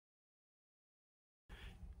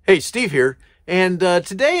Hey, Steve here. And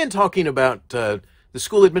today, in talking about the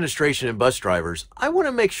school administration and bus drivers, I want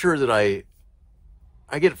to make sure that I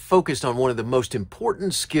get focused on one of the most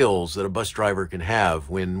important skills that a bus driver can have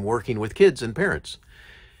when working with kids and parents.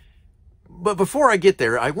 But before I get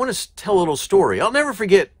there, I want to tell a little story. I'll never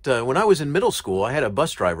forget when I was in middle school, I had a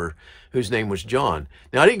bus driver whose name was John.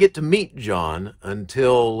 Now, I didn't get to meet John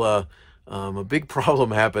until a big problem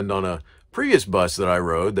happened on a previous bus that I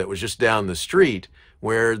rode that was just down the street,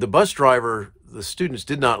 where the bus driver, the students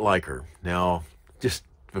did not like her. Now, just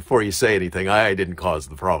before you say anything, I didn't cause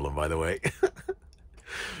the problem, by the way.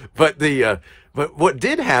 But what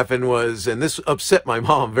did happen was, and this upset my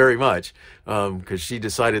mom very much, because she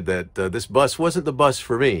decided that this bus wasn't the bus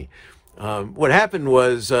for me. What happened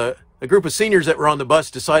was a group of seniors that were on the bus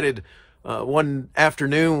decided one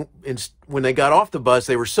afternoon, when they got off the bus,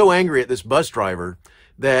 they were so angry at this bus driver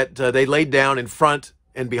that they laid down in front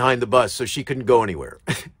and behind the bus so she couldn't go anywhere.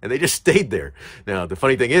 And they just stayed there. Now, the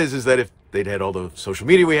funny thing is that if they'd had all the social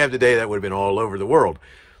media we have today, that would have been all over the world.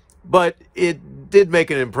 But it did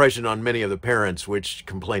make an impression on many of the parents, which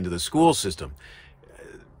complained to the school system.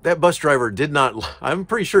 That bus driver did not, I'm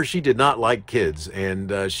pretty sure she did not like kids,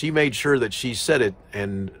 and she made sure that she said it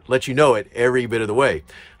and let you know it every bit of the way.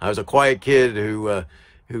 I was a quiet kid who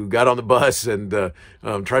got on the bus and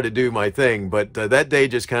tried to do my thing, but that day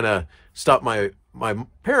just kind of stopped my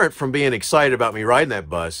parent from being excited about me riding that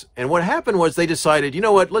bus. And what happened was they decided, you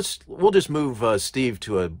know what, we'll just move Steve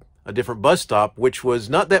to a different bus stop, which was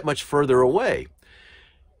not that much further away.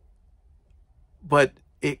 But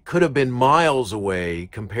it could have been miles away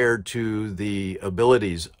compared to the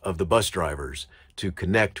abilities of the bus drivers to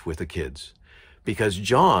connect with the kids. Because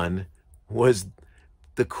John was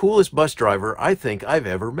the coolest bus driver I think I've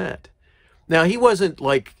ever met. Now, he wasn't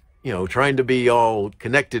like, trying to be all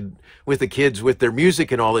connected with the kids with their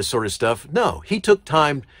music and all this sort of stuff. No, he took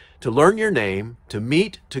time to learn your name, to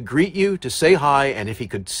meet, to greet you, to say hi, and if he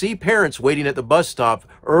could see parents waiting at the bus stop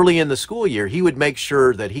early in the school year, he would make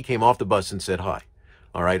sure that he came off the bus and said hi,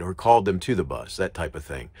 all right, or called them to the bus, that type of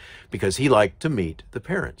thing, because he liked to meet the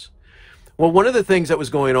parents. Well, one of the things that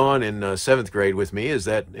was going on in seventh grade with me is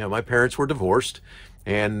that my parents were divorced,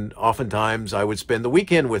 and oftentimes I would spend the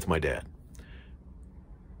weekend with my dad.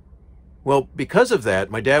 Well, because of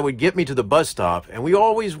that, my dad would get me to the bus stop, and we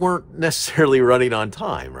always weren't necessarily running on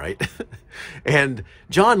time, right? And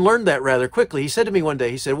John learned that rather quickly. He said to me one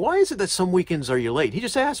day, he said, "Why is it that some weekends are you late?" He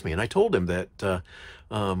just asked me, and I told him that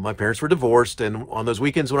my parents were divorced, and on those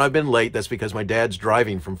weekends when I've been late, that's because my dad's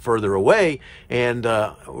driving from further away, and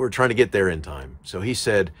we're trying to get there in time. So he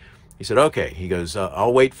said, "Okay." He goes,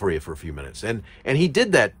 "I'll wait for you for a few minutes." And he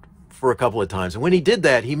did that for a couple of times. And when he did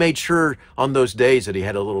that, he made sure on those days that he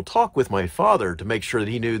had a little talk with my father to make sure that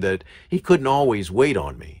he knew that he couldn't always wait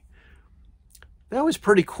on me. That was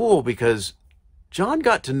pretty cool because John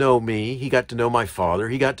got to know me, he got to know my father,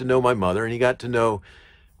 he got to know my mother, and he got to know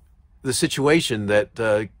the situation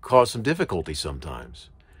that caused some difficulty sometimes.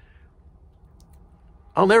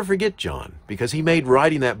 I'll never forget John because he made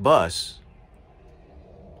riding that bus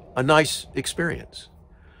a nice experience.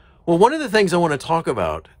 Well, one of the things I want to talk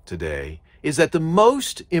about today is that the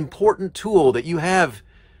most important tool that you have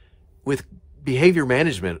with behavior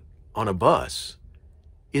management on a bus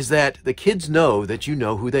is that the kids know that you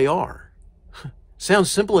know who they are.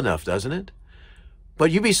 Sounds simple enough, doesn't it?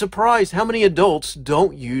 But you'd be surprised how many adults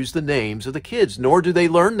don't use the names of the kids, nor do they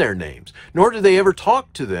learn their names, nor do they ever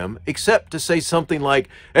talk to them except to say something like,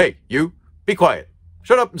 "Hey, you, be quiet.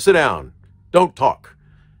 Shut up and sit down. Don't talk.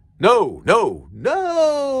 No, no,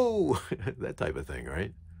 no," that type of thing,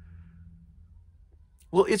 right?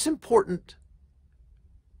 Well, it's important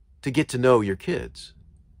to get to know your kids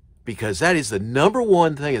because that is the number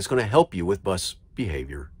one thing that's going to help you with bus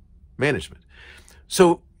behavior management.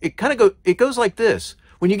 So it goes like this.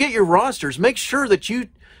 When you get your rosters, make sure that you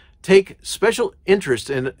take special interest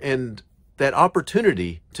in that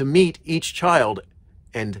opportunity to meet each child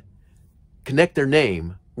and connect their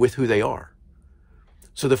name with who they are.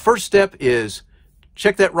 So the first step is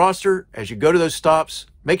check that roster as you go to those stops.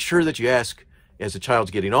 Make sure that you ask as the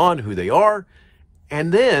child's getting on who they are.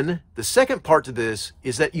 And then the second part to this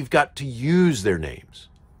is that you've got to use their names,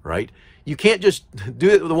 right? You can't just do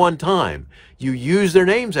it the one time. You use their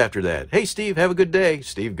names after that. "Hey, Steve, have a good day.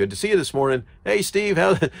 Steve, good to see you this morning. Hey, Steve,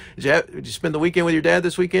 did you spend the weekend with your dad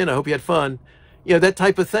this weekend? I hope you had fun." That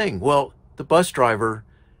type of thing. Well, the bus driver,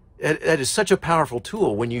 that is such a powerful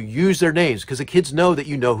tool when you use their names because the kids know that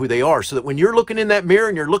you know who they are, so that when you're looking in that mirror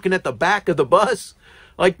and you're looking at the back of the bus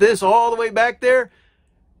like this all the way back there,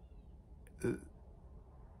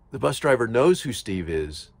 the bus driver knows who Steve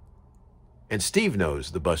is And Steve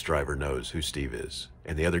knows, the bus driver knows who Steve is.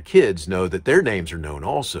 And the other kids know that their names are known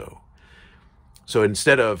also. So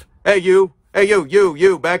instead of, hey, you,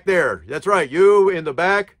 back there. That's right, you in the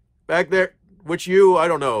back there. Which you? I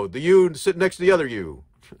don't know. The you sitting next to the other you.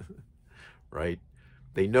 Right?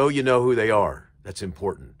 They know you know who they are. That's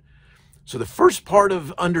important. So the first part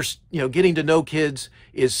of getting to know kids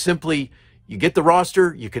is simply you get the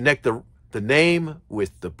roster, you connect the name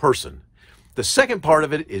with the person. The second part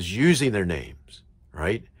of it is using their names,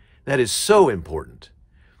 right? That is so important.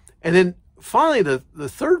 And then finally, the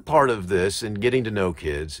third part of this in getting to know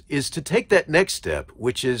kids is to take that next step,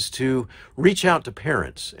 which is to reach out to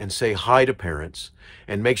parents and say hi to parents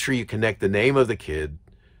and make sure you connect the name of the kid,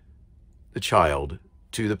 the child,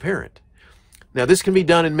 to the parent. Now, this can be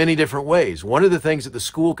done in many different ways. One of the things that the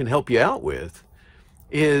school can help you out with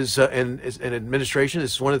is, and administration,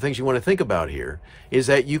 this is one of the things you want to think about here, is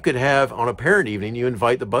that you could have, on a parent evening, you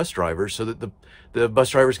invite the bus drivers so that the bus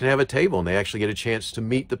drivers can have a table and they actually get a chance to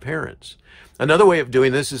meet the parents. Another way of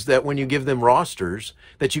doing this is that when you give them rosters,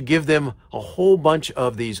 that you give them a whole bunch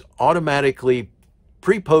of these automatically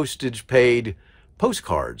pre-postage paid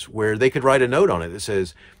postcards where they could write a note on it that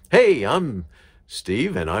says, hey, I'm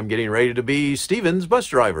Steve and I'm getting ready to be Steven's bus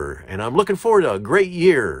driver and I'm looking forward to a great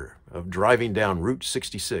year of driving down Route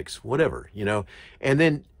 66, whatever, and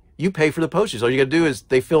then you pay for the postage. All you got to do is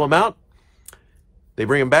they fill them out, they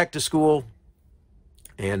bring them back to school,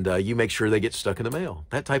 and you make sure they get stuck in the mail,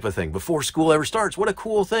 that type of thing, before school ever starts. What a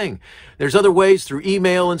cool thing. There's other ways through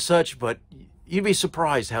email and such, but you'd be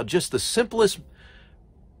surprised how just the simplest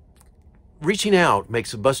reaching out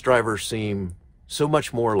makes a bus driver seem so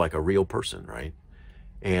much more like a real person, right?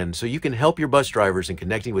 And so you can help your bus drivers in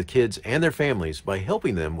connecting with kids and their families by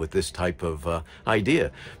helping them with this type of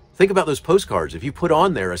idea. Think about those postcards. If you put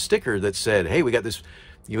on there a sticker that said, hey, we got this,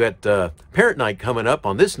 you got parent night coming up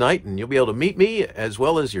on this night and you'll be able to meet me as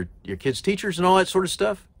well as your kids' teachers and all that sort of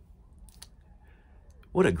stuff.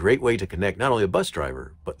 What a great way to connect not only a bus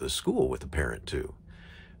driver, but the school with the parent too.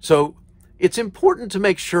 So it's important to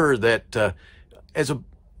make sure that as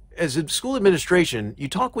a school administration, you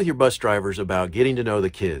talk with your bus drivers about getting to know the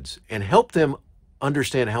kids and help them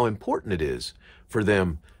understand how important it is for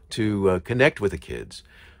them to connect with the kids.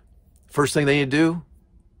 First thing they need to do,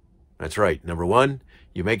 that's right, number one,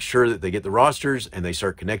 you make sure that they get the rosters and they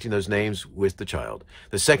start connecting those names with the child.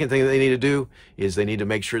 The second thing that they need to do is they need to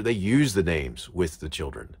make sure they use the names with the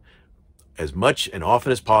children as much and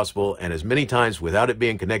often as possible and as many times without it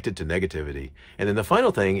being connected to negativity. And then the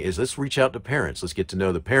final thing is let's reach out to parents. Let's get to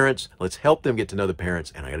know the parents. Let's help them get to know the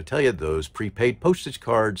parents. And I got to tell you, those prepaid postage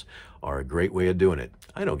cards are a great way of doing it.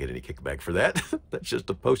 I don't get any kickback for that. That's just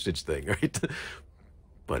a postage thing, right?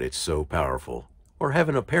 But it's so powerful. Or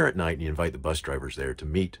having a parent night and you invite the bus drivers there to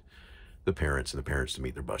meet the parents and the parents to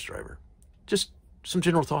meet their bus driver. Just some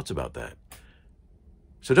general thoughts about that.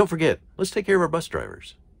 So don't forget, let's take care of our bus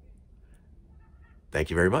drivers. Thank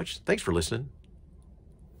you very much. Thanks for listening.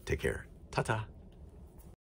 Take care. Ta-ta.